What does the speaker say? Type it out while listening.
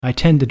I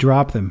tend to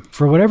drop them.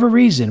 For whatever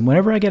reason,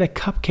 whenever I get a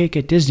cupcake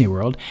at Disney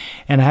World,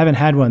 and I haven't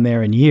had one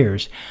there in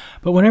years,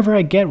 but whenever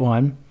I get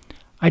one,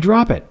 I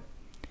drop it.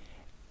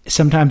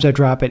 Sometimes I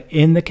drop it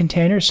in the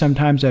container.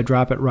 Sometimes I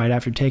drop it right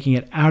after taking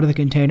it out of the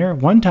container.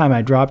 One time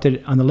I dropped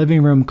it on the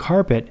living room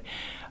carpet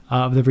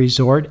of the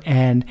resort,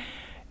 and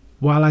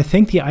while I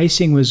think the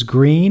icing was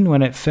green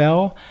when it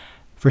fell,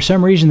 for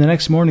some reason the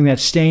next morning that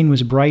stain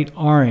was bright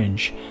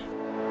orange.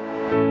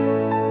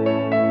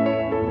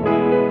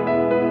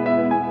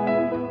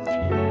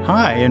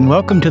 Hi, and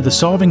welcome to the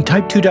Solving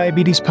Type 2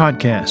 Diabetes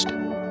podcast.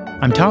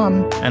 I'm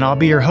Tom, and I'll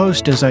be your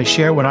host as I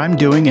share what I'm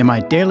doing in my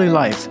daily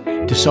life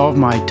to solve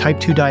my type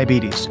 2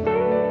 diabetes.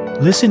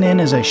 Listen in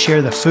as I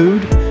share the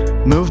food,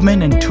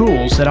 movement, and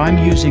tools that I'm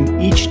using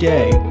each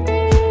day.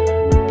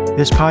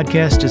 This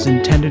podcast is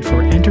intended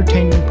for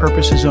entertainment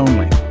purposes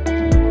only.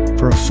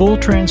 For a full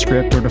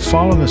transcript or to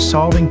follow the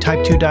Solving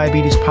Type 2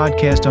 Diabetes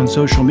podcast on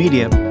social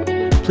media,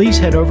 please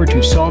head over to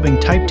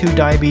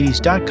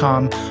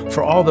solvingtype2diabetes.com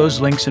for all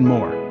those links and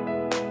more.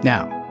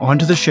 Now, on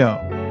to the show.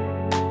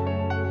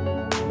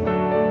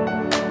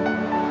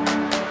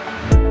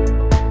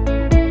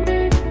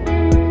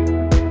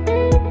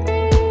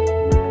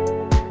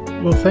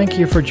 Well, thank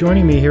you for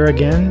joining me here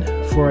again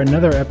for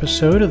another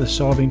episode of the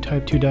Solving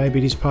Type 2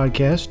 Diabetes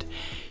podcast.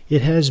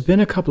 It has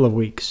been a couple of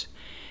weeks,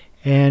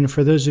 and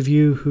for those of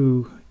you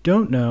who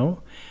don't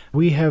know,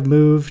 I have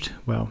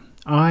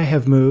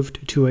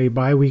moved to a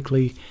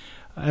bi-weekly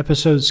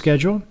episode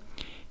schedule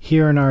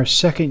here in our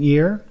second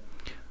year.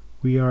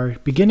 We are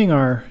beginning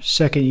our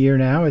second year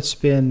now. It's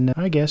been,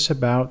 I guess,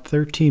 about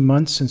 13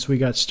 months since we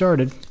got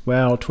started.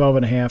 Well, 12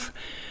 and a half.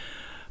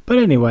 But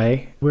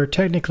anyway, we're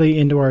technically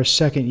into our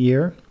second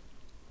year.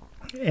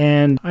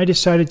 And I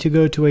decided to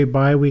go to a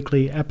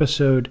bi-weekly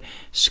episode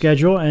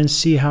schedule and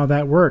see how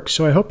that works.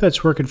 So I hope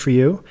that's working for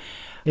you.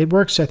 It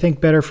works, I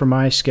think, better for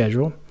my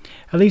schedule,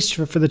 at least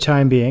for the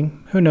time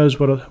being. Who knows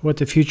what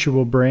the future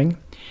will bring.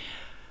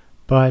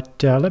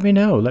 But let me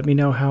know. Let me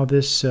know how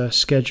this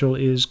schedule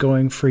is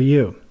going for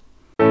you.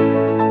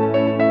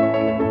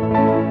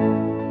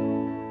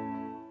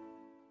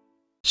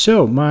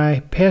 So,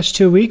 my past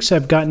 2 weeks,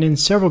 I've gotten in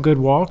several good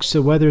walks.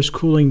 The weather's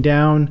cooling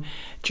down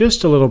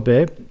just a little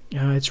bit.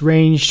 It's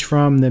ranged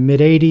from the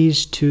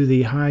mid-80s to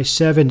the high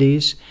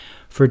 70s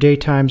for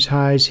daytime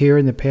highs here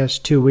in the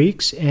past 2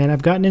 weeks, and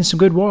I've gotten in some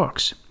good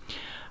walks.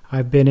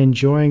 I've been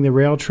enjoying the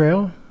rail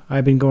trail.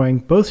 I've been going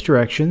both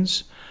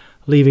directions,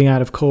 leaving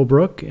out of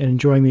Colebrook and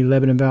enjoying the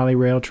Lebanon Valley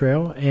Rail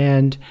Trail,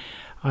 and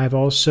I've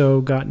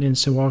also gotten in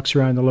some walks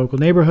around the local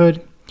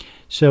neighborhood,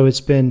 so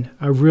it's been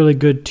a really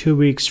good 2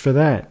 weeks for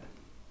that.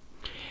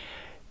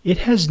 It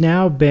has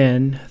now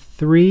been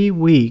 3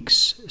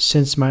 weeks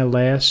since my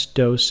last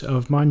dose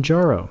of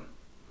Mounjaro.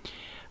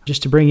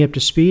 Just to bring you up to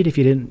speed, if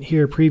you didn't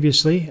hear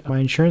previously, my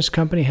insurance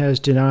company has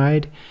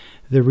denied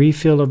the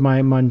refill of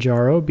my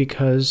Mounjaro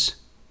because,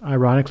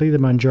 ironically, the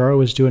Mounjaro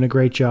was doing a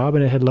great job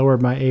and it had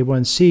lowered my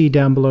A1C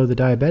down below the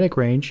diabetic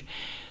range.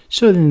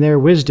 So in their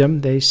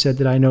wisdom, they said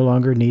that I no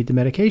longer need the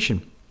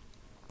medication.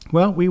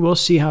 Well, we will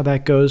see how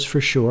that goes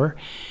for sure.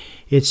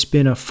 It's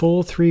been a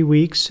full 3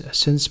 weeks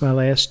since my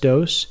last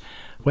dose.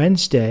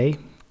 Wednesday,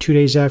 2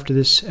 days after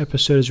this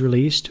episode is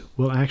released,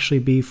 will actually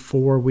be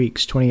 4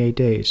 weeks, 28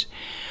 days.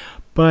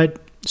 But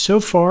so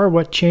far,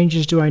 what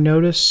changes do I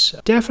notice?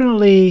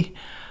 Definitely,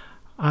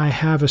 I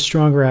have a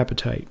stronger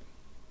appetite.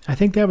 I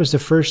think that was the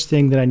first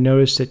thing that I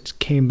noticed that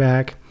came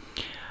back.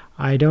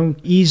 I don't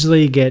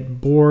easily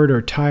get bored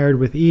or tired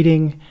with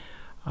eating.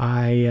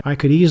 I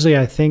could easily,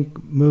 I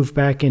think, move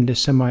back into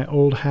some of my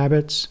old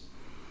habits.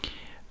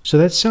 So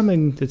that's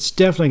something that's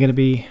definitely going to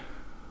be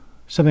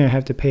something I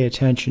have to pay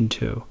attention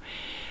to.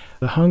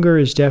 The hunger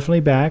is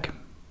definitely back,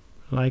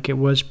 like it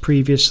was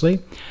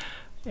previously.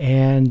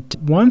 And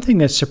one thing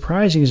that's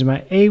surprising is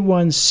my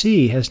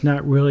A1C has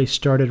not really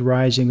started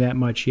rising that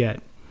much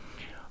yet.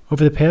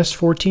 Over the past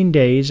 14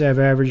 days, I've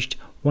averaged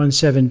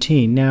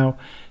 117. Now,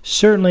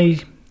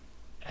 certainly,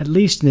 at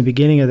least in the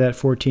beginning of that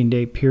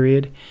 14-day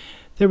period,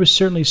 there was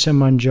certainly some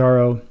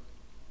Mounjaro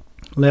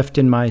left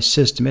in my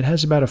system. It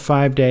has about a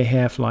 5-day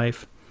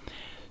half-life.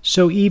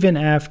 So even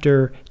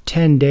after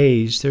 10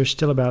 days, there's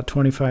still about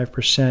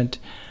 25%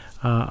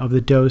 of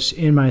the dose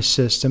in my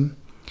system,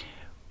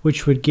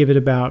 which would give it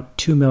about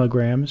 2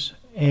 milligrams.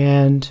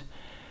 And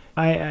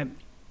I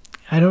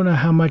don't know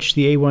how much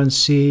the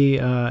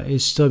A1C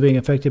is still being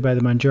affected by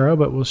the Mounjaro,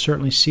 but we'll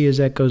certainly see as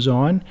that goes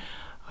on.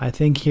 I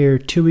think here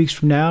 2 weeks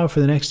from now, for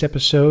the next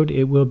episode,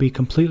 it will be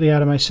completely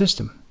out of my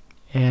system.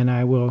 And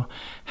I will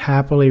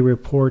happily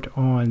report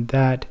on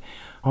that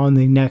on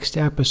the next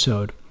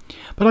episode.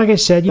 But like I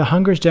said, the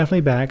hunger is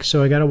definitely back,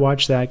 so I got to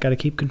watch that, got to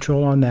keep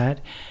control on that.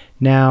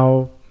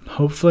 Now,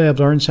 hopefully I've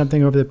learned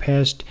something over the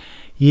past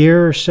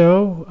year or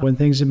so when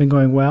things have been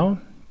going well.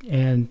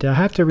 And I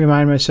have to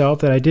remind myself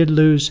that I did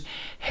lose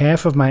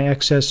half of my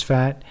excess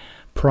fat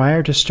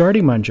prior to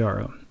starting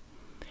Mounjaro.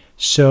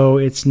 So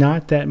it's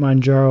not that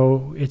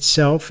Mounjaro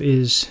itself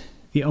is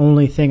the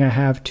only thing I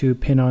have to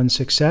pin on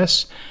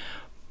success,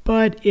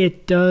 but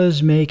it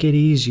does make it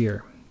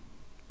easier.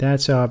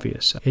 That's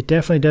obvious. It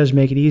definitely does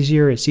make it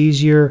easier. It's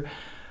easier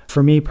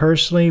for me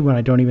personally when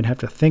I don't even have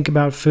to think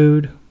about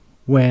food,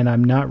 when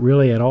I'm not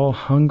really at all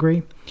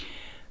hungry.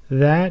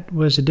 That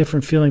was a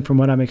different feeling from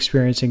what I'm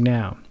experiencing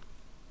now.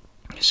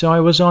 So I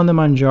was on the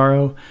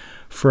Mounjaro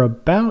for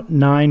about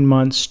 9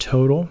 months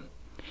total.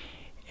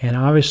 And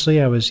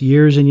obviously I was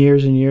years and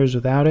years and years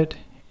without it.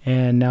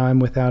 And now I'm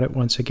without it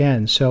once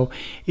again. So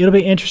it'll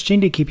be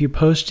interesting to keep you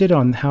posted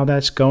on how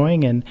that's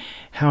going and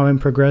how I'm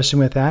progressing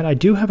with that. I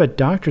do have a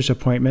doctor's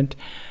appointment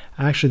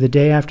actually the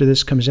day after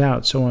this comes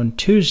out. So on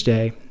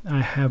Tuesday,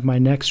 I have my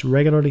next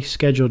regularly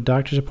scheduled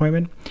doctor's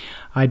appointment.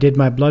 I did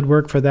my blood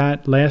work for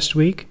that last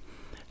week.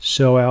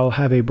 So I'll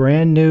have a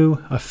brand new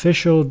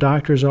official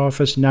doctor's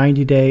office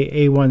 90-day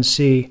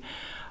A1C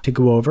to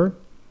go over.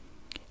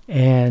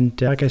 And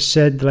like I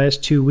said, the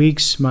last 2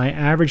 weeks, my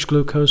average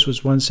glucose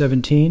was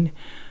 117.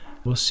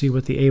 We'll see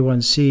what the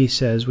A1C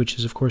says, which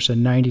is, of course, a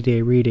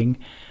 90-day reading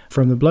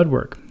from the blood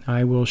work.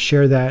 I will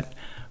share that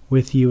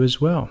with you as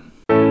well.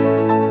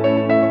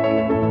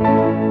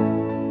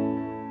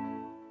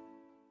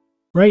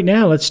 Right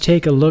now, let's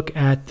take a look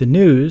at the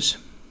news.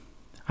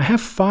 I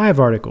have 5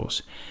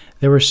 articles.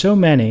 There were so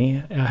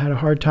many, I had a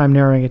hard time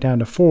narrowing it down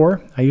to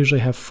 4. I usually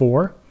have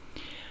 4.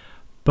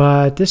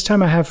 But this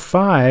time I have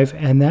 5,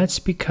 and that's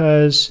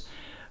because,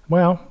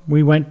 well,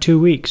 we went 2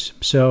 weeks.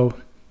 So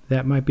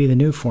that might be the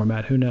new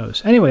format. Who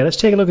knows? Anyway, let's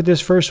take a look at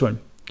this first one.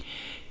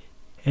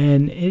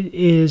 And it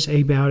is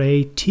about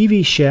a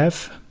TV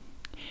chef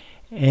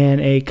and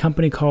a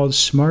company called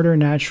Smarter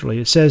Naturally.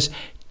 It says,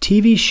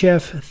 TV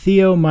chef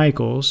Theo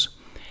Michaels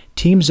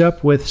teams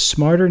up with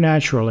Smarter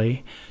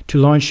Naturally to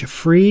launch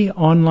free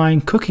online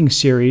cooking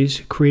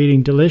series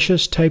creating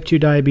delicious type 2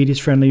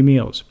 diabetes-friendly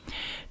meals.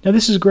 Now,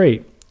 this is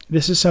great.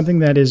 This is something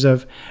that is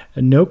of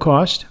no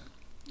cost.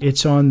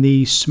 It's on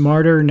the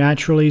Smarter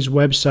Naturally's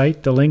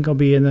website. The link will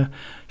be in the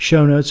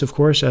show notes, of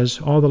course, as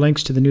all the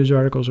links to the news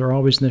articles are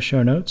always in the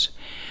show notes.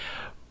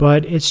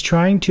 But it's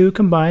trying to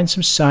combine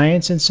some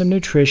science and some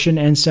nutrition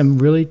and some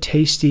really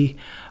tasty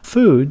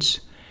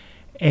foods.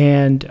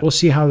 And we'll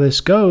see how this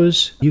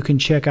goes. You can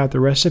check out the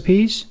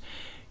recipes.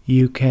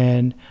 You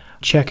can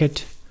check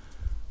it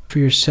for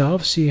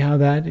yourself, see how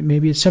that,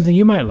 maybe it's something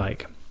you might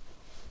like.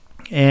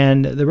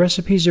 And the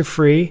recipes are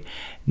free.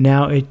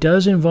 Now, it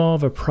does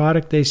involve a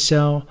product they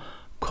sell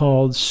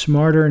called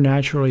Smarter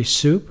Naturally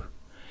Soup.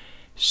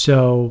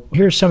 So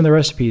here's some of the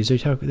recipes.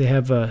 They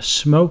have a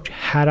smoked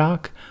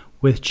haddock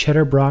with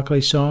cheddar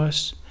broccoli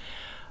sauce.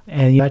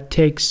 And that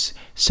takes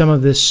some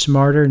of this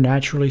Smarter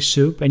Naturally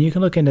Soup. And you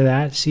can look into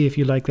that, see if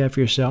you like that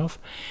for yourself.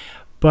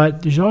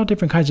 But there's all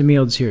different kinds of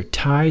meals here.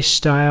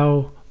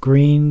 Thai-style,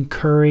 green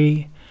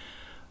curry.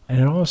 And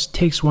it all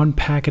takes 1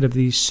 packet of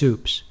these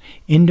soups.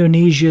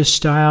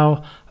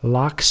 Indonesia-style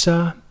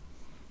laksa.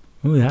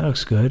 Ooh, that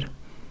looks good.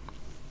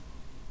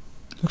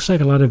 Looks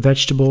like a lot of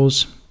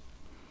vegetables.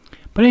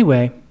 But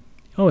anyway,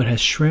 it has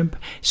shrimp.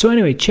 So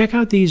anyway, check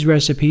out these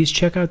recipes.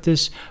 Check out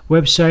this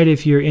website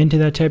if you're into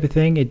that type of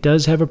thing. It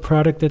does have a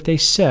product that they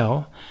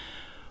sell,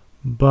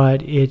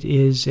 but it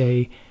is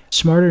a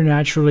Smarter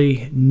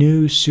Naturally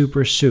new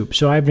super soup.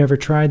 So I've never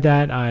tried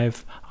that.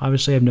 I've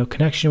obviously have no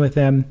connection with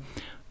them,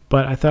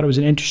 but I thought it was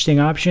an interesting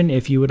option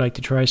if you would like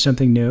to try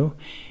something new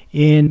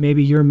in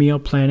maybe your meal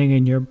planning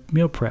and your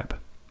meal prep.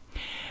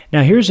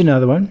 Now here's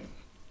another one.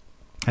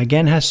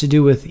 Again, has to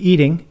do with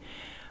eating,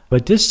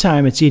 but this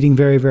time it's eating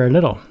very, very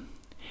little.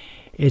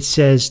 It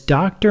says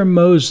Dr.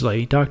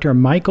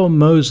 Michael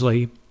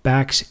Mosley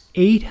backs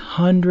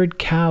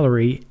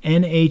 800-calorie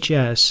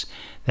NHS,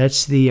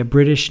 that's the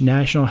British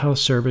National Health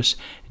Service,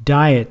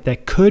 diet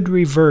that could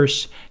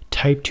reverse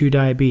type 2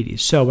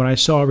 diabetes. So when I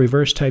saw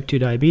reverse type 2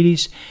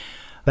 diabetes,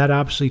 that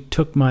obviously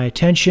took my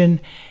attention.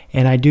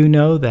 And I do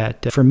know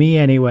that, for me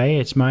anyway,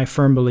 it's my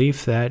firm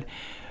belief that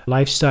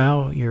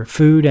lifestyle, your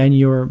food, and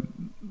your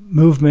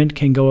movement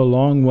can go a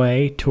long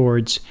way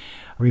towards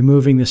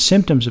removing the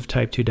symptoms of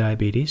type 2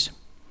 diabetes.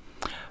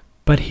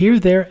 But here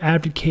they're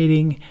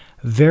advocating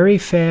very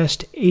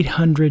fast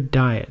 800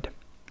 diet.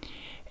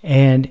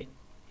 And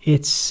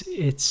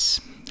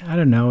it's I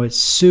don't know, it's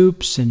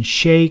soups and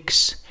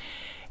shakes.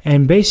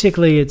 And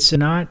basically it's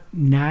not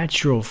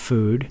natural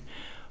food,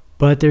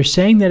 but they're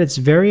saying that it's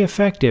very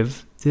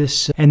effective.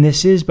 This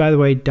is, by the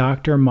way,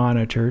 doctor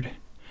monitored.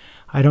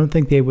 I don't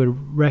think they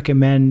would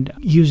recommend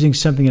using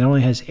something that only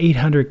has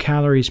 800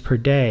 calories per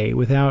day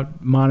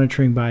without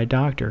monitoring by a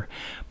doctor.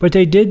 But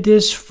they did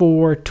this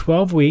for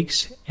 12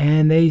 weeks,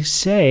 and they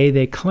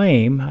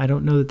claim, I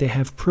don't know that they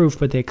have proof,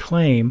 but they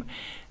claim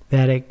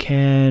that it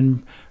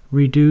can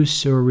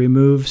reduce or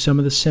remove some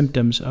of the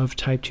symptoms of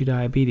type 2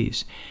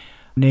 diabetes,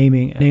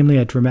 namely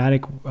a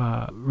dramatic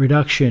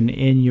reduction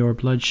in your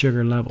blood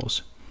sugar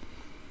levels.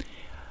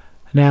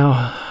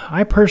 Now,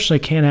 I personally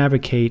can't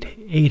advocate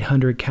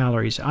 800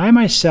 calories. I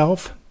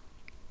myself,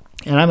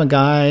 and I'm a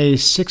guy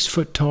 6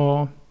 foot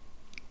tall,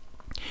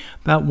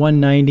 about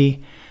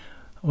 190,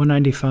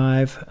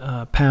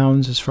 195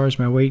 pounds as far as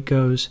my weight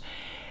goes,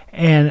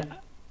 and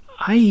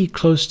I eat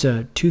close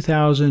to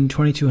 2,000,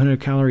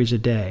 2,200 calories a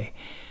day,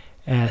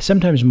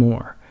 sometimes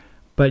more.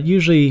 but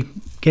usually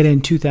get in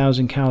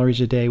 2,000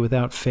 calories a day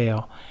without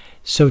fail.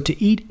 So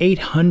to eat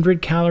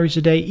 800 calories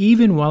a day,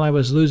 even while I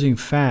was losing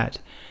fat,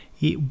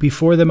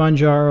 before the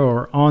Mounjaro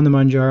or on the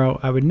Mounjaro,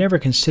 I would never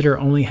consider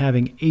only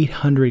having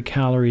 800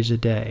 calories a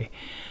day.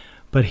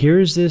 But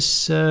here's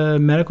this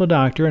medical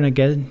doctor, and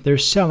again, they're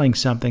selling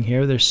something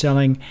here. They're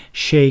selling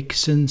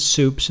shakes and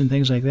soups and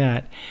things like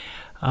that.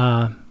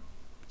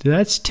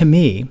 That's, to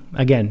me,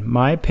 again,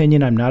 my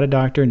opinion, I'm not a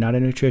doctor, not a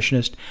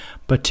nutritionist,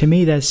 but to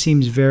me that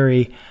seems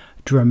very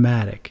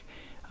dramatic.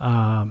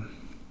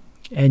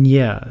 And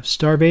yeah,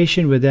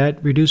 starvation, would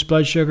that reduce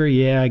blood sugar?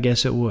 Yeah, I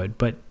guess it would.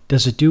 But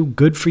does it do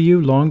good for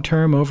you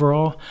long-term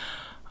overall?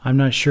 I'm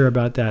not sure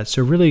about that.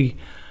 So really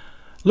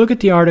look at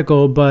the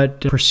article,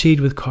 but proceed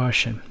with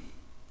caution.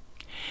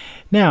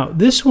 Now,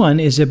 this one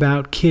is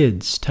about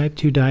kids, type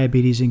 2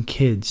 diabetes in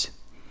kids.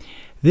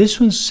 This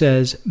one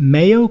says,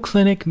 Mayo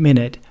Clinic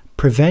Minute,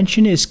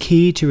 prevention is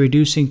key to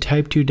reducing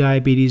type 2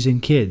 diabetes in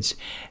kids.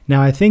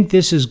 Now, I think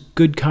this is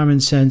good common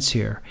sense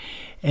here.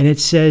 And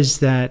it says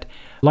that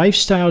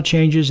lifestyle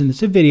changes, and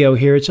it's a video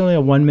here, it's only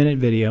a 1-minute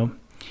video.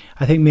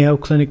 I think Mayo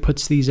Clinic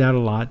puts these out a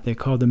lot. They're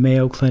called the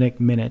Mayo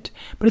Clinic Minute.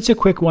 But it's a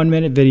quick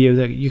 1-minute video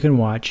that you can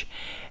watch.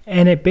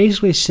 And it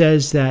basically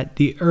says that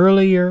the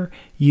earlier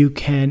you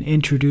can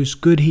introduce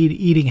good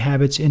eating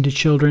habits into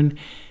children,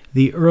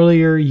 the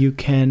earlier you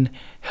can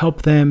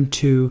help them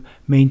to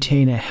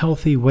maintain a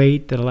healthy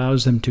weight that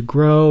allows them to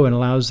grow and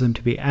allows them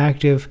to be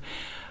active,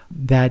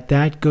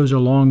 that goes a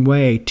long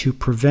way to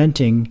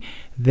preventing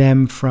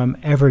them from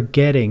ever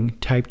getting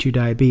type 2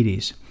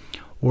 diabetes.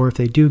 Or if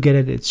they do get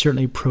it, it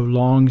certainly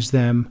prolongs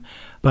them.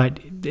 But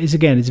it's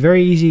a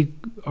very easy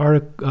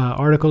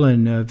article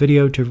and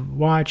video to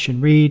watch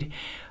and read.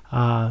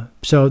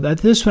 So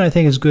this one I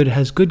think is good,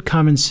 has good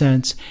common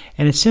sense,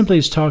 and it simply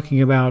is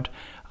talking about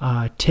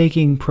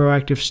taking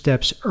proactive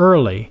steps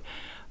early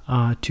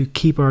to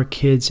keep our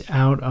kids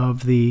out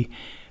of the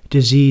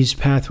disease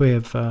pathway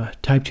of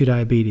type 2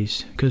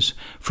 diabetes. Because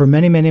for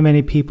many, many,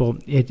 many people,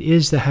 it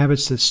is the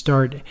habits that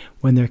start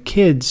when they're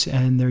kids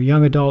and they're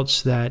young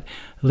adults that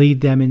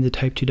lead them into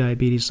type 2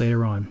 diabetes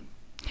later on.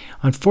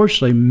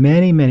 Unfortunately,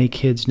 many, many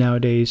kids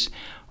nowadays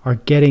are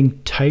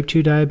getting type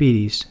 2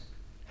 diabetes,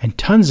 and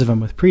tons of them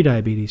with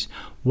prediabetes,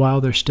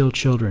 while they're still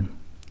children.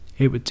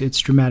 It's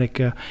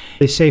dramatic.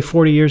 They say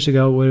 40 years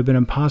ago it would have been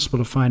impossible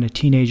to find a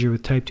teenager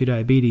with type 2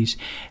 diabetes,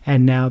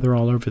 and now they're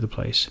all over the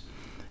place.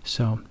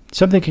 So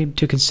something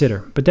to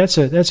consider. But that's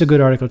a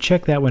good article.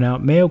 Check that one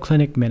out. Mayo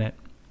Clinic Minute,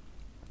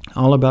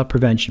 all about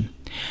prevention.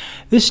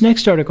 This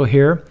next article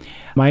here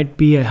might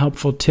be a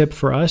helpful tip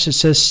for us. It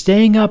says,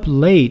 staying up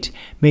late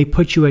may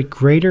put you at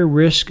greater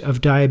risk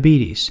of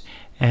diabetes.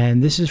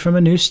 And this is from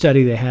a new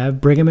study they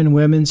have. Brigham and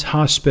Women's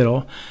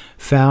Hospital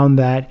found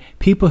that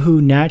people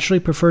who naturally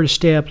prefer to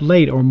stay up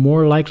late are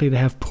more likely to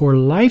have poor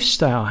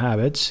lifestyle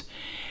habits,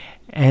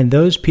 and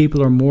those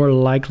people are more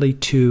likely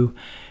to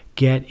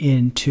get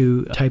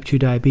into type 2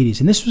 diabetes.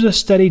 And this was a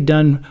study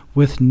done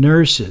with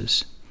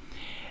nurses.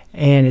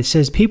 And it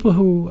says people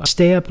who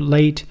stay up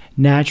late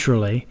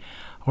naturally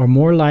are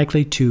more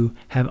likely to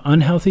have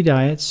unhealthy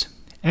diets,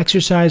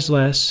 exercise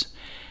less,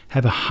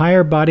 have a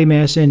higher body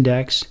mass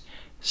index,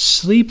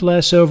 sleep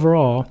less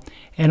overall,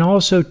 and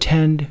also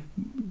tend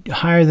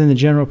higher than the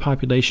general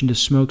population to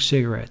smoke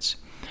cigarettes.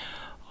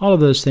 All of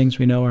those things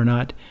we know are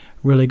not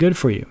really good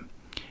for you.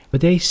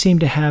 But they seem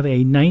to have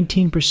a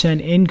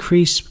 19%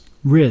 increased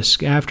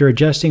risk after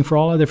adjusting for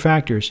all other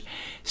factors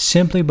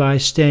simply by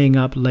staying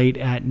up late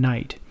at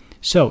night.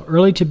 So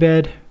early to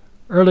bed,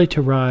 early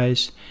to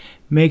rise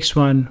makes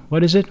one,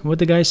 what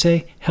the guys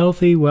say?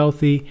 Healthy,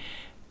 wealthy,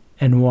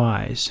 and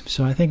wise.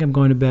 So I think I'm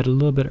going to bed a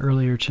little bit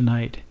earlier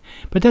tonight.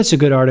 But that's a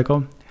good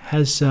article.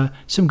 Has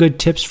some good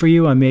tips for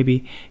you on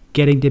maybe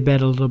getting to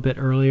bed a little bit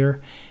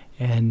earlier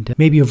and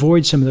maybe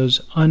avoid some of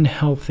those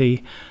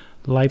unhealthy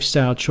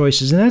lifestyle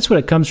choices. And that's what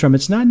it comes from.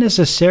 It's not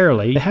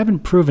necessarily, they haven't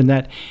proven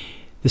that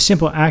the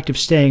simple act of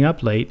staying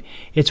up late,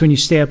 it's when you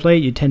stay up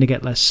late, you tend to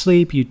get less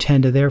sleep, you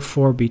tend to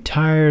therefore be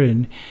tired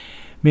and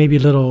maybe a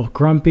little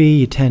grumpy,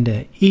 you tend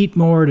to eat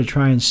more to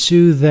try and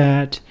soothe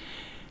that,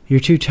 you're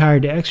too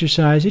tired to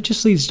exercise. It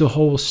just leads to a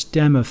whole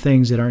stem of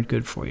things that aren't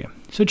good for you.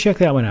 So check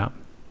that one out.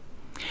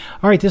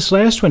 All right, this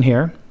last one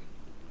here,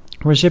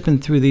 we're zipping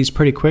through these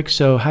pretty quick,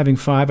 so having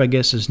 5, I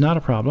guess, is not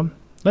a problem.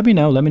 Let me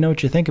know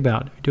what you think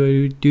about. Do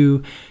I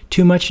do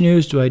too much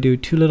news? Do I do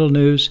too little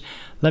news?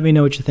 Let me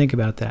know what you think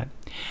about that.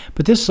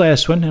 But this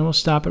last one, and we'll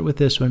stop it with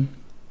this one.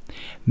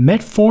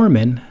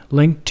 Metformin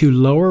linked to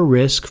lower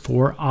risk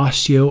for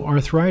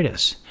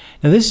osteoarthritis.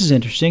 Now this is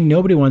interesting.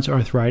 Nobody wants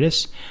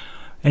arthritis.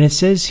 And it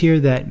says here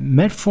that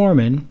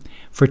metformin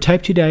for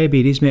type 2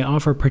 diabetes may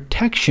offer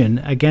protection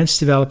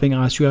against developing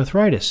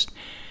osteoarthritis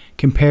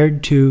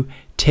compared to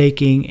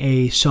taking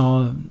a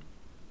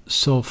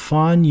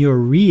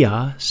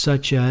sulfonylurea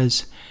such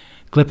as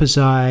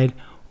glipizide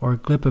or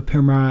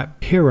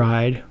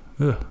glipopyride.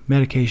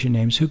 Medication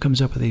names. Who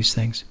comes up with these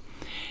things?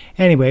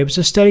 Anyway, it was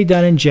a study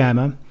done in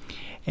JAMA,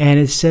 and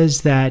it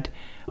says that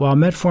while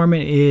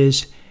metformin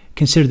is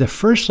considered the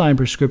first-line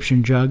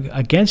prescription drug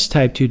against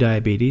type 2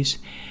 diabetes,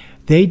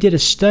 They did a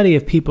study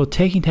of people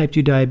taking type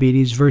 2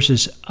 diabetes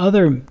versus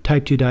other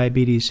type 2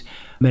 diabetes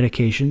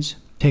medications,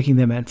 taking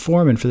them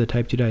metformin for the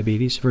type 2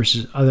 diabetes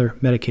versus other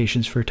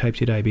medications for type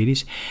 2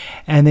 diabetes.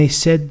 And they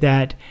said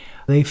that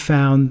they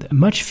found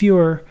much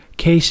fewer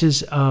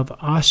cases of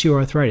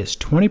osteoarthritis,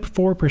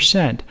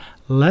 24%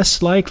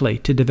 less likely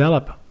to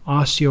develop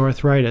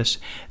osteoarthritis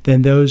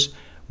than those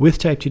with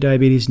type 2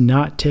 diabetes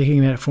not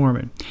taking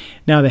metformin.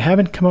 Now, they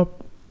haven't come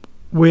up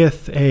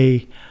with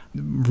a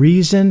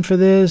reason for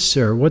this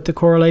or what the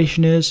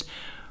correlation is,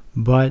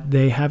 but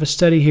they have a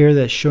study here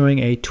that's showing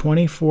a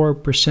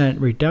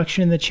 24%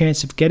 reduction in the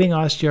chance of getting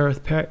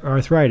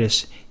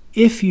osteoarthritis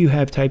if you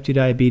have type 2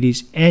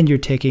 diabetes and you're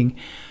taking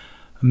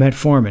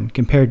metformin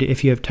compared to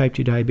if you have type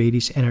 2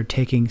 diabetes and are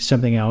taking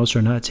something else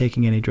or not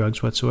taking any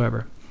drugs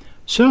whatsoever.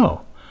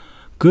 So,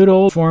 good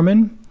old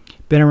metformin,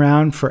 been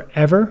around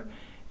forever,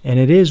 and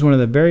it is one of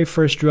the very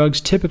first drugs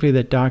typically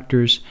that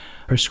doctors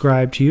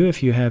prescribe to you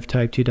if you have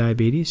type 2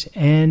 diabetes,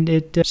 and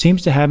it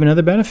seems to have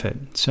another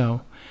benefit.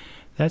 So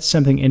that's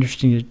something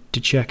interesting to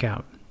check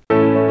out.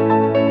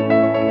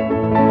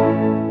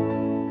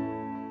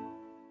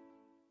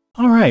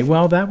 All right,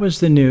 well, that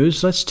was the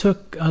news. Let's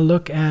take a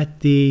look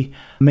at the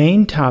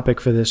main topic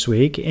for this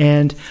week,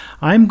 and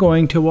I'm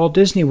going to Walt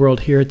Disney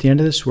World here at the end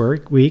of this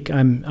week.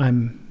 I'm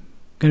going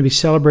to be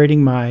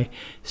celebrating my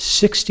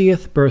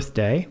 60th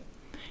birthday.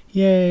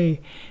 Yay!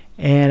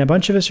 And a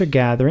bunch of us are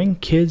gathering,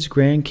 kids,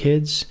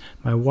 grandkids,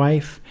 my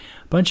wife.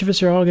 A bunch of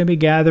us are all going to be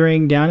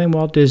gathering down in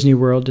Walt Disney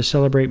World to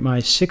celebrate my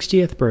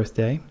 60th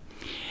birthday.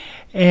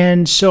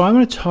 And so I'm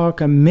going to talk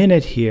a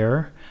minute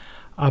here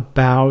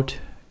about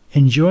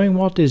enjoying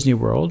Walt Disney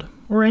World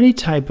or any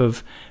type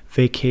of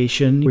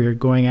vacation where you're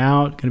going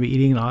out, going to be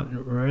eating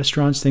in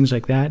restaurants, things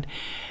like that,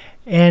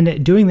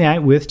 and doing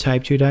that with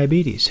type 2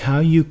 diabetes. How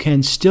you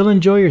can still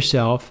enjoy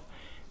yourself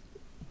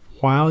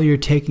while you're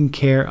taking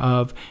care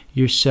of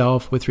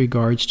yourself with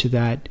regards to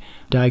that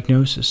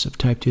diagnosis of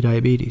type 2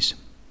 diabetes.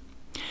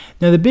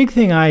 Now, the big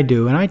thing I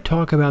do, and I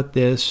talk about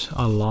this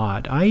a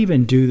lot, I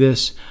even do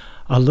this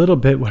a little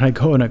bit when I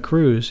go on a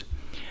cruise,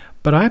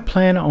 but I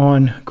plan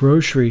on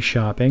grocery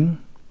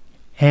shopping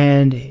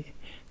and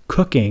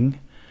cooking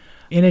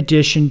in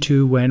addition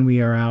to when we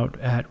are out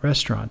at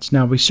restaurants.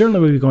 Now, we certainly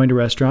will be going to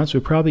restaurants.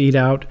 We'll probably eat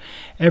out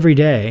every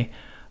day,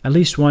 at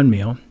least one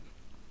meal.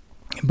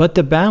 But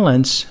the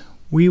balance,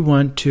 we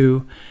want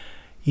to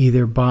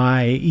either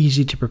buy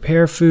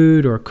easy-to-prepare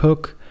food or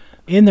cook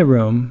in the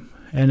room.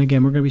 And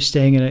again, we're going to be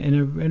staying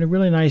in a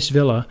really nice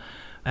villa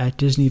at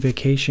Disney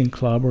Vacation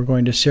Club. We're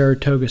going to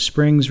Saratoga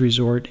Springs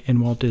Resort in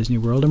Walt Disney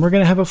World, and we're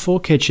going to have a full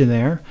kitchen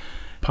there,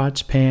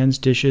 pots, pans,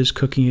 dishes,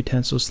 cooking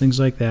utensils, things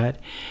like that.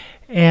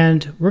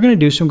 And we're going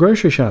to do some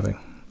grocery shopping.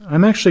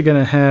 I'm actually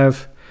going to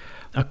have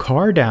a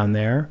car down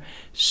there.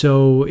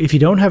 So if you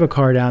don't have a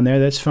car down there,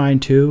 that's fine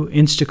too.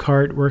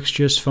 Instacart works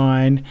just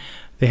fine.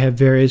 They have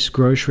various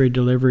grocery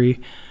delivery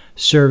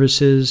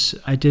services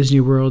at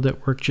Disney World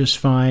that work just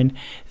fine.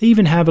 They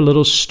even have a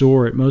little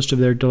store at most of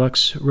their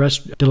deluxe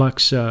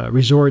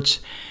resorts,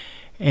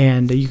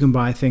 and you can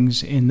buy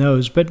things in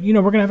those. But, we're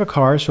going to have a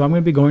car, so I'm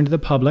going to be going to the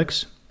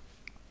Publix,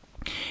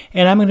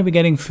 and I'm going to be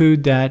getting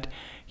food that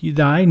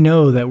I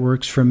know that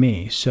works for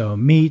me. So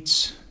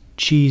meats,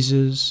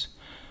 cheeses,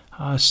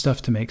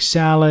 stuff to make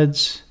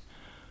salads.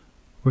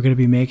 We're going to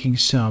be making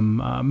some,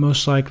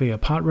 most likely a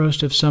pot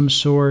roast of some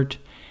sort,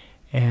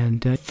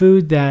 and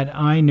food that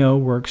I know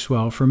works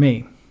well for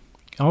me.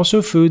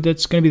 Also food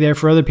that's going to be there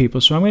for other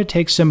people. So I'm going to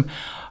take some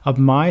of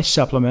my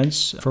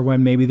supplements for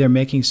when maybe they're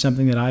making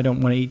something that I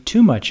don't want to eat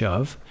too much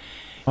of.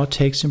 I'll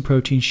take some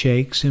protein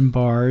shakes and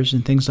bars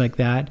and things like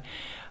that.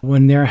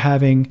 When they're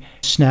having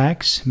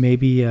snacks,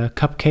 maybe a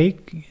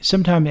cupcake.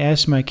 Sometimes I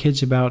ask my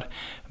kids about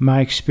my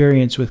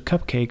experience with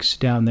cupcakes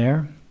down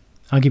there.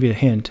 I'll give you a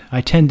hint. I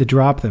tend to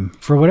drop them.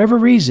 For whatever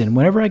reason,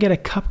 whenever I get a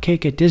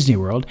cupcake at Disney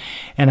World,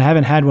 and I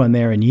haven't had one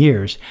there in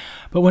years,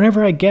 but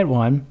whenever I get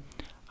one,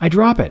 I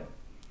drop it.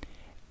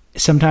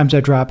 Sometimes I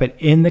drop it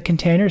in the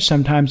container.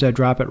 Sometimes I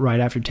drop it right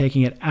after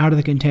taking it out of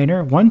the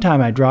container. One time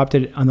I dropped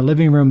it on the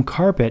living room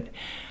carpet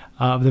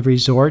of the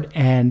resort,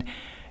 and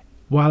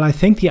while I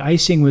think the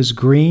icing was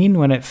green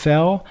when it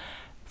fell,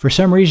 for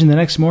some reason the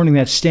next morning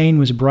that stain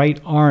was bright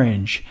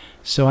orange.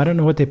 So I don't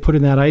know what they put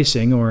in that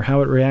icing or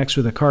how it reacts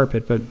with the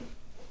carpet, but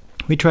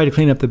we tried to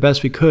clean up the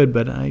best we could,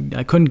 but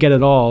I couldn't get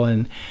it all,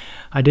 and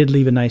I did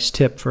leave a nice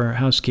tip for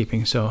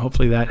housekeeping, so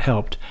hopefully that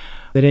helped.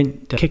 They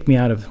didn't kick me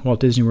out of Walt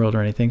Disney World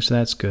or anything, so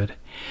that's good.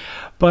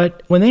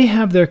 But when they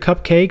have their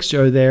cupcakes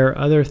or their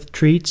other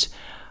treats,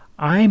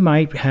 I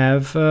might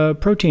have a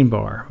protein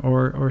bar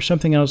or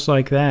something else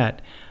like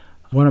that.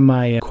 One of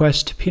my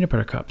Quest peanut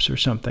butter cups or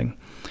something.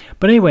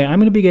 But anyway, I'm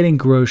going to be getting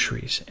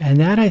groceries. And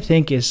that, I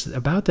think, is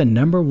about the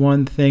number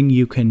one thing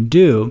you can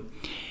do,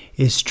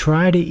 is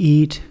try to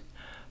eat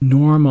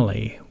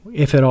normally,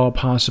 if at all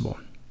possible.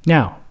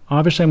 Now,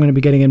 obviously, I'm going to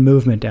be getting in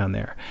movement down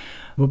there.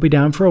 We'll be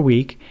down for a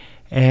week.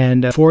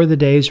 And 4 of the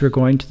days we're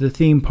going to the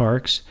theme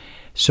parks.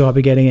 So I'll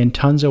be getting in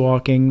tons of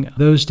walking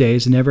those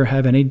days and never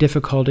have any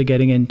difficulty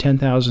getting in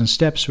 10,000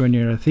 steps when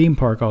you're at a theme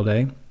park all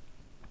day.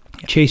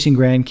 chasing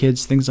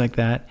grandkids, things like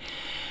that.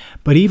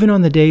 But even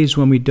on the days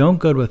when we don't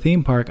go to a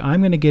theme park,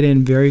 I'm going to get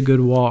in very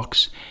good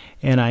walks.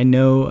 And I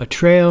know a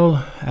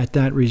trail at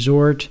that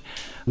resort,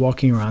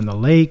 walking around the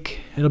lake.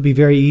 It'll be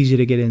very easy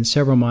to get in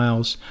several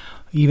miles,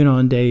 even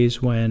on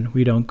days when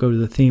we don't go to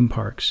the theme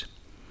parks.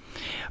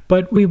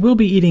 But we will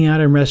be eating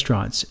out in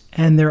restaurants,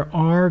 and there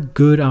are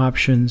good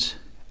options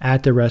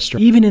at the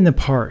restaurant. Even in the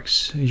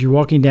parks, as you're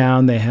walking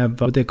down, they have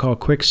what they call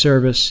quick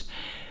service.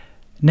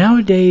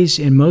 Nowadays,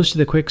 in most of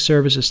the quick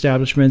service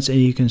establishments, and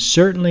you can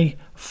certainly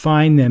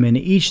find them in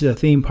each of the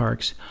theme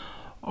parks,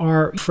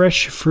 are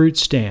fresh fruit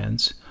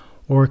stands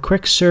or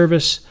quick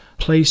service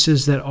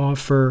places that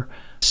offer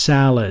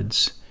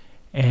salads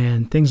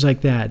and things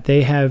like that.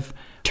 They have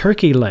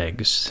turkey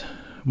legs.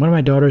 One of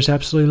my daughters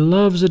absolutely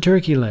loves the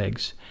turkey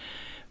legs.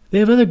 They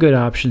have other good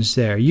options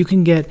there. You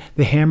can get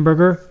the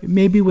hamburger,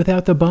 maybe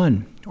without the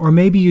bun. Or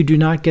maybe you do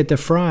not get the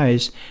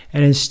fries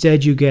and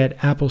instead you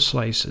get apple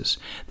slices.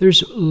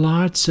 There's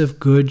lots of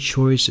good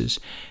choices.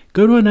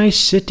 Go to a nice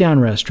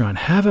sit-down restaurant.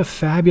 Have a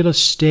fabulous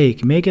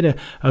steak. Make it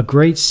a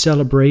great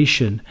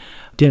celebration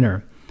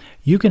dinner.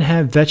 You can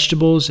have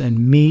vegetables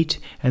and meat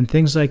and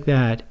things like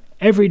that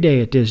every day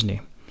at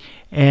Disney.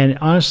 And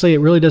honestly, it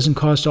really doesn't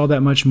cost all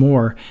that much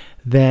more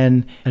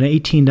than an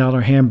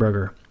 $18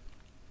 hamburger.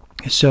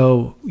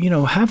 So,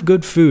 have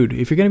good food.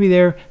 If you're going to be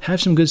there, have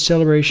some good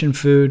celebration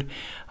food.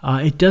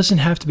 It doesn't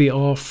have to be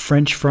all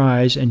French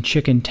fries and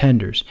chicken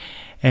tenders.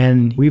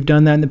 And we've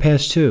done that in the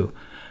past too.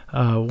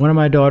 One of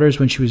my daughters,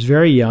 when she was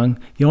very young,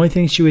 the only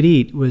thing she would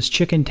eat was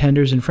chicken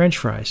tenders and French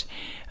fries.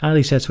 At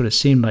least that's what it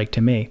seemed like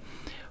to me.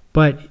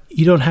 But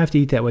you don't have to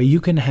eat that way.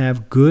 You can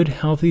have good,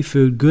 healthy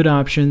food, good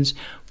options,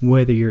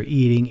 whether you're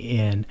eating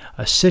in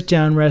a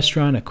sit-down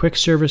restaurant, a quick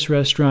service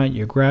restaurant,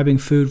 you're grabbing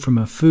food from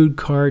a food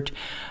cart.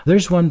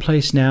 There's one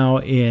place now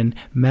in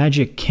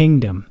Magic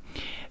Kingdom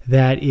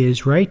that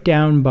is right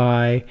down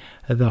by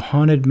the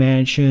Haunted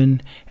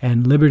Mansion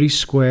and Liberty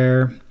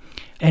Square,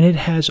 and it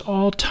has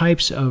all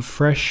types of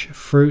fresh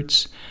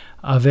fruits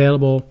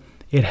available.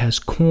 It has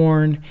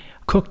corn,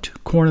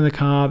 cooked corn on the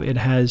cob. It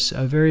has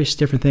various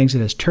different things. It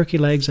has turkey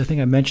legs. I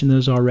think I mentioned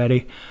those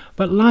already,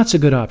 but lots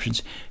of good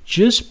options.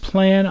 Just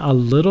plan a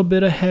little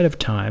bit ahead of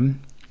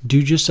time.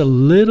 Do just a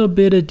little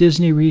bit of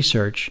Disney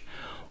research,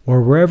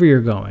 or wherever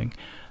you're going.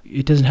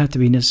 It doesn't have to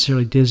be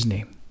necessarily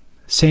Disney.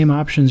 Same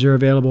options are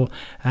available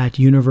at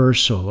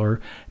Universal or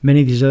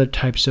many of these other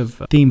types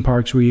of theme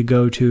parks where you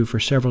go to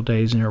for several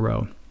days in a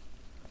row.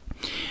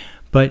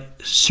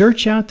 But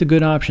search out the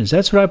good options.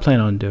 That's what I plan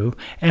on doing.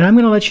 And I'm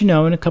going to let you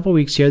know in a couple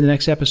weeks here, the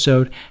next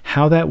episode,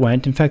 how that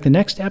went. In fact, the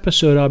next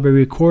episode I'll be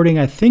recording,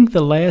 I think,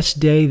 the last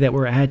day that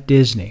we're at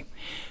Disney.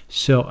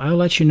 So I'll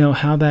let you know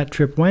how that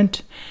trip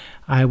went.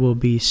 I will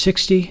be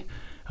 60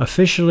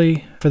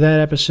 officially for that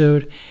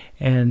episode,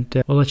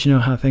 and we'll let you know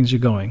how things are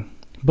going.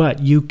 But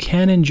you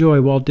can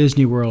enjoy Walt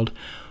Disney World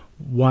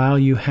while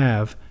you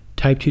have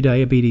type 2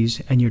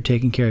 diabetes and you're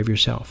taking care of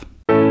yourself.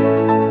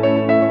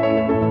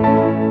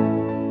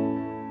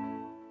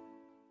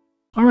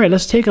 All right,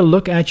 let's take a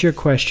look at your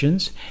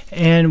questions.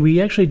 And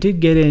we actually did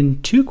get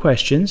in 2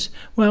 questions,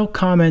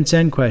 comments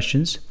and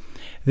questions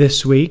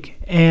this week.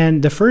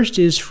 And the first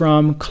is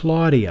from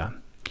Claudia.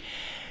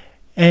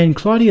 And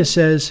Claudia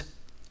says,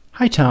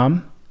 "Hi,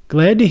 Tom.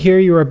 Glad to hear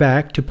you are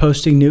back to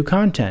posting new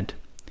content."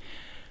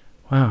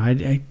 Wow,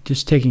 I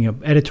just taking an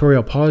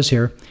editorial pause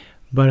here,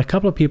 but a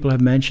couple of people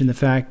have mentioned the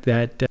fact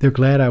that they're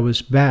glad I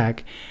was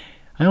back.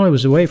 I only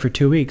was away for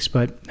 2 weeks,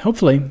 but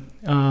hopefully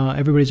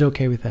everybody's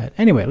okay with that.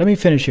 Anyway, let me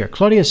finish here.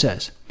 Claudia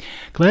says,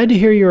 "Glad to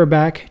hear you are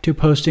back to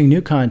posting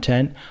new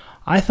content.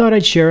 I thought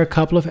I'd share a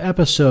couple of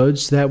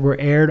episodes that were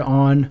aired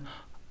on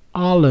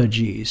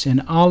Ologies,"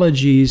 and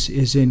Ologies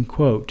is in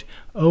quote,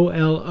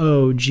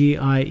 Ologies,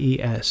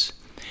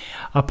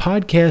 a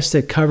podcast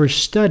that covers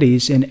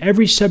studies in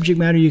every subject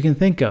matter you can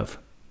think of.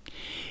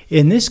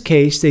 In this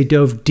case, they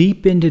dove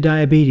deep into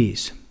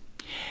diabetes.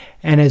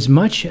 And as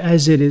much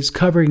as it is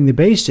covering the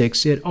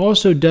basics, it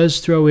also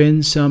does throw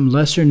in some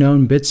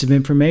lesser-known bits of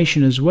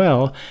information as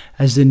well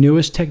as the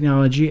newest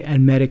technology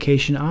and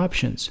medication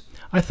options.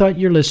 I thought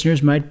your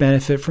listeners might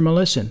benefit from a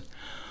listen.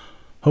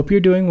 Hope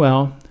you're doing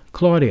well,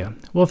 Claudia.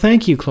 Well,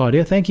 thank you,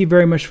 Claudia. Thank you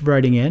very much for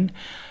writing in.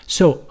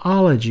 So,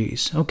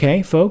 Ologies.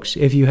 Okay, folks,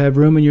 if you have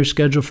room in your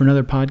schedule for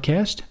another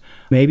podcast,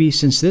 maybe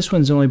since this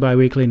one's only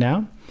bi-weekly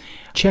now,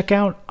 check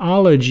out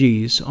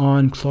Ologies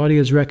on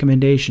Claudia's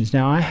recommendations.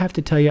 Now, I have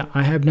to tell you,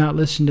 I have not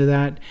listened to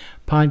that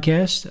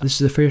podcast. This is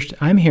the first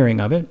I'm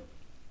hearing of it.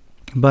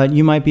 But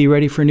you might be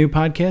ready for a new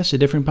podcast, a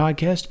different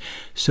podcast.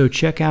 So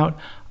check out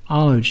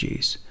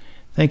Ologies.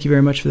 Thank you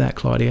very much for that,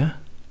 Claudia.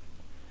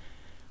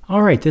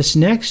 All right, this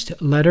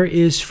next letter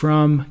is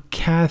from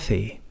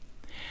Kathy.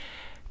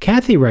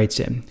 Kathy writes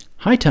in,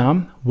 "Hi,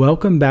 Tom.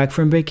 Welcome back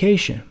from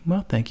vacation."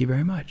 Well, thank you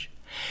very much.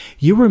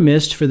 "You were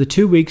missed for the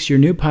 2 weeks your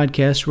new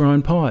podcasts were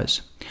on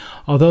pause.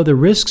 Although the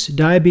risks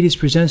diabetes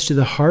presents to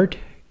the heart,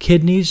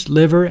 kidneys,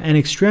 liver, and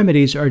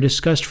extremities are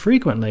discussed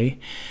frequently,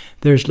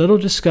 there's little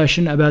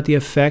discussion about the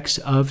effects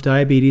of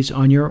diabetes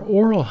on your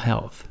oral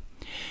health.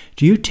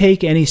 Do you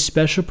take any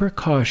special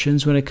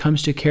precautions when it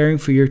comes to caring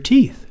for your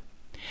teeth?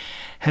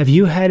 Have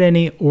you had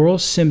any oral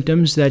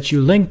symptoms that you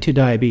link to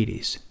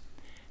diabetes?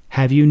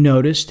 Have you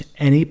noticed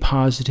any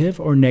positive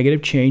or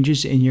negative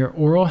changes in your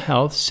oral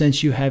health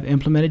since you have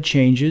implemented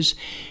changes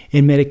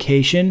in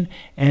medication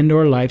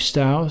and/or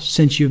lifestyle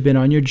since you've been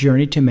on your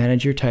journey to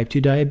manage your type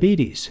 2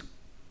 diabetes?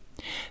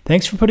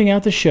 Thanks for putting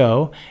out the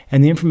show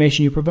and the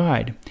information you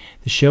provide.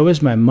 The show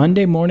is my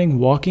Monday morning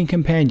walking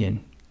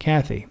companion,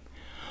 Kathy.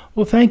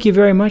 Well, thank you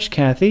very much,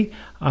 Kathy.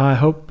 I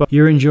hope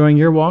you're enjoying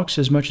your walks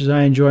as much as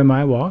I enjoy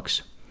my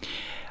walks.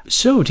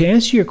 So, to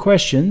answer your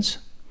questions,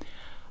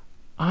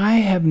 I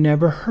have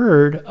never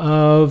heard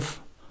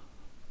of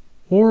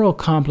oral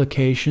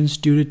complications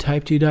due to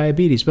type 2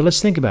 diabetes, but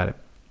let's think about it.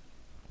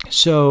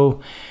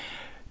 So,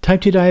 type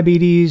 2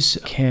 diabetes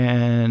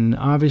can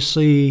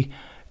obviously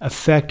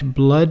affect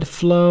blood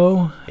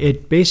flow.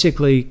 It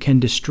basically can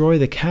destroy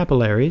the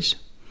capillaries.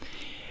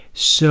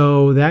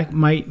 So that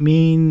might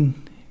mean,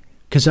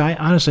 because I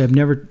honestly have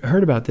never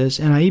heard about this,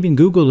 and I even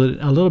Googled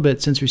it a little bit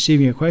since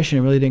receiving your question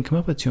and really didn't come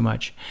up with too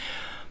much.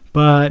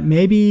 But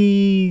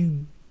maybe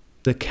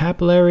the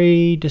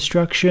capillary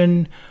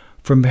destruction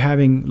from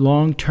having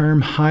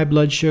long-term high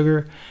blood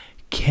sugar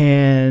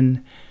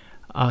can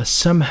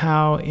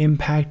somehow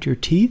impact your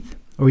teeth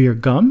or your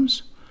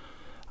gums.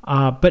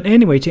 But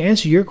anyway, to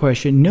answer your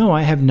question, no,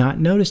 I have not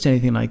noticed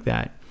anything like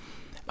that.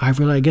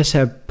 I guess,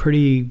 have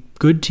pretty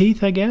good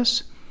teeth, I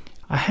guess.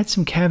 I had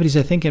some cavities,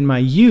 I think, in my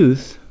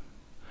youth,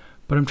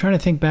 but I'm trying to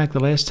think back the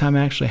last time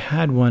I actually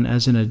had one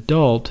as an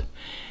adult,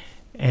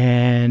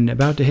 and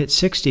about to hit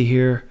 60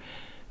 here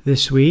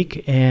this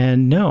week,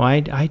 and no, I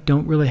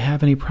don't really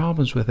have any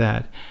problems with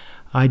that.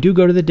 I do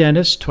go to the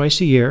dentist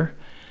twice a year.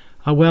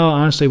 Well,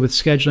 honestly, with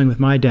scheduling with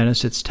my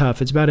dentist, it's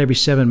tough. It's about every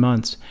 7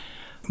 months.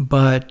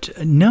 But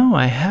no,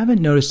 I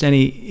haven't noticed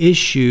any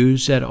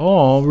issues at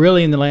all,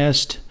 really, in the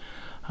last,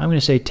 I'm going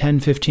to say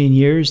 10, 15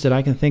 years that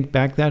I can think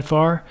back that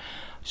far.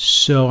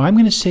 So I'm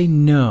going to say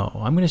no.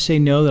 I'm going to say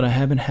no, that I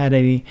haven't had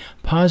any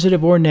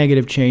positive or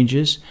negative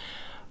changes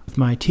with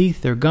my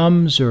teeth or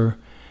gums or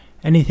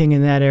anything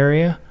in that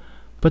area.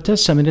 But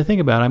that's something to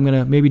think about. I'm going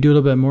to maybe do a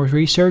little bit more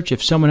research.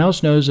 If someone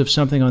else knows of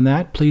something on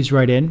that, please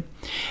write in.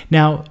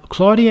 Now,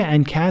 Claudia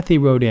and Kathy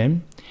wrote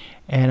in,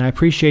 and I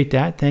appreciate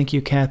that. Thank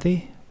you,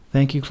 Kathy.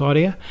 Thank you,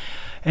 Claudia.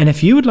 And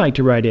if you would like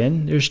to write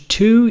in, there's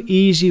 2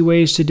 easy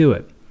ways to do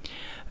it.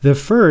 The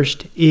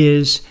first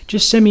is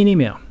just send me an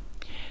email.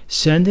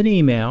 Send an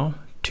email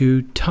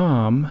to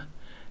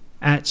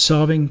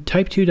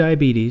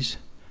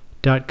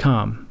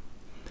tom@solvingtype2diabetes.com.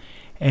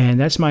 And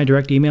that's my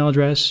direct email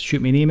address.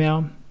 Shoot me an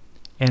email,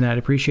 and I'd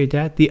appreciate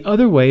that. The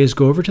other way is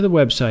go over to the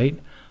website,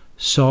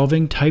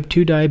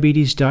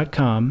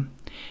 solvingtype2diabetes.com,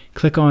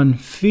 click on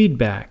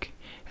feedback,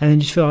 and then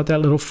just fill out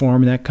that little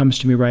form, and that comes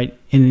to me right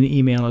in an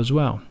email as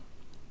well.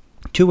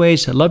 2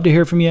 ways. I'd love to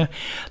hear from you.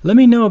 Let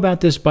me know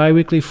about this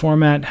biweekly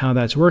format, how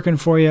that's working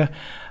for you.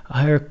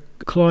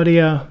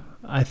 Claudia,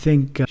 I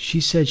think she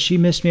said she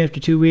missed me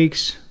after 2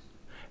 weeks,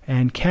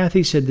 and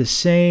Kathy said the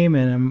same,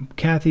 and I'm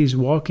Kathy's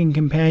walking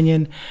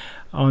companion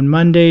on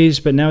Mondays,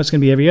 but now it's going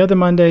to be every other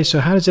Monday.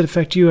 So how does it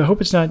affect you? I hope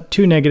it's not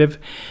too negative.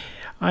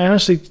 I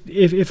honestly,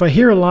 if I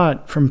hear a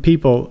lot from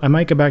people, I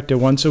might go back to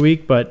once a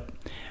week, but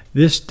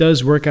this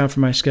does work out for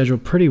my schedule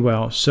pretty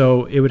well,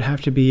 so it would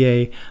have to be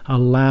a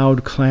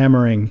loud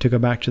clamoring to go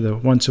back to the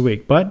once a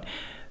week. But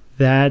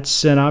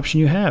that's an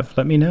option you have.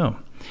 Let me know.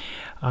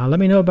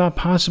 Let me know about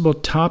possible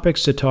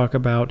topics to talk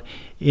about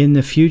in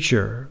the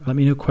future. Let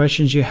me know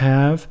questions you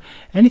have,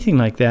 anything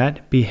like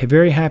that. Be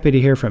very happy to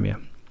hear from you.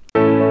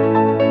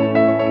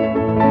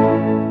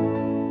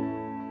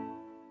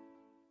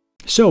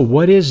 So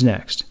what is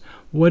next?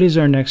 What is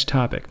our next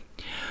topic?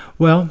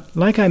 Well,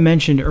 like I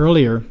mentioned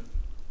earlier,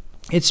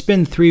 it's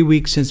been 3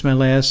 weeks since my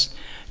last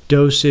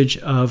dosage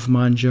of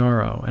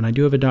Mounjaro, and I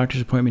do have a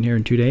doctor's appointment here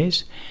in 2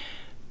 days.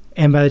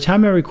 And by the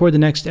time I record the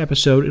next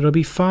episode, it'll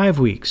be 5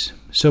 weeks.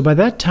 So by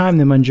that time,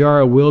 the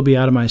Mounjaro will be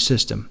out of my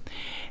system.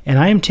 And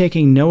I am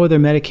taking no other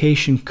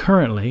medication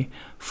currently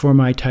for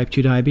my type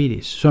 2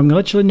 diabetes. So I'm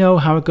going to let you know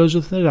how it goes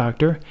with the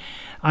doctor.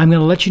 I'm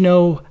going to let you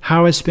know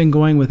how it's been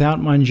going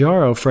without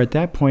Mounjaro for, at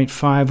that point,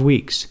 5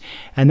 weeks.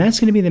 And that's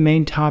going to be the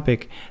main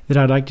topic that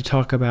I'd like to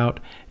talk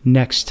about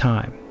next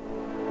time.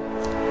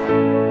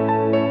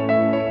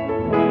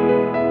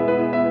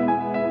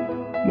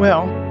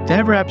 Well,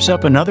 that wraps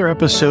up another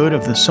episode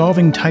of the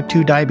Solving Type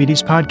 2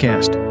 Diabetes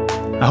podcast.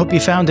 I hope you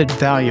found it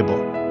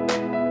valuable.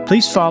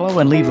 Please follow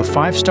and leave a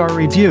 5-star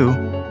review,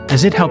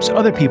 as it helps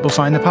other people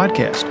find the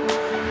podcast.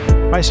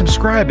 By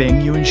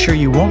subscribing, you ensure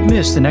you won't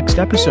miss the next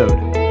episode.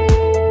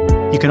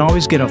 You can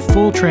always get a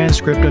full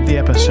transcript of the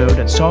episode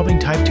at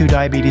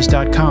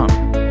solvingtype2diabetes.com.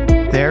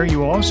 There you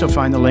will also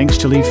find the links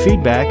to leave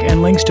feedback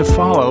and links to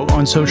follow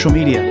on social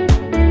media.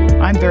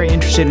 I'm very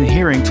interested in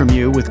hearing from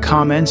you with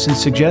comments and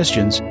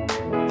suggestions.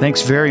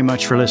 Thanks very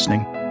much for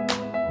listening.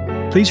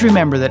 Please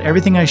remember that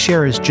everything I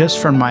share is just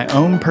from my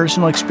own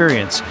personal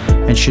experience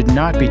and should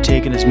not be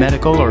taken as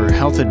medical or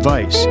health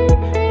advice.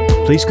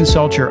 please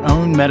consult your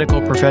own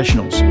medical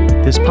professionals.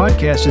 This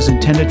podcast is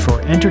intended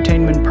for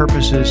entertainment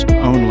purposes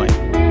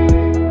only.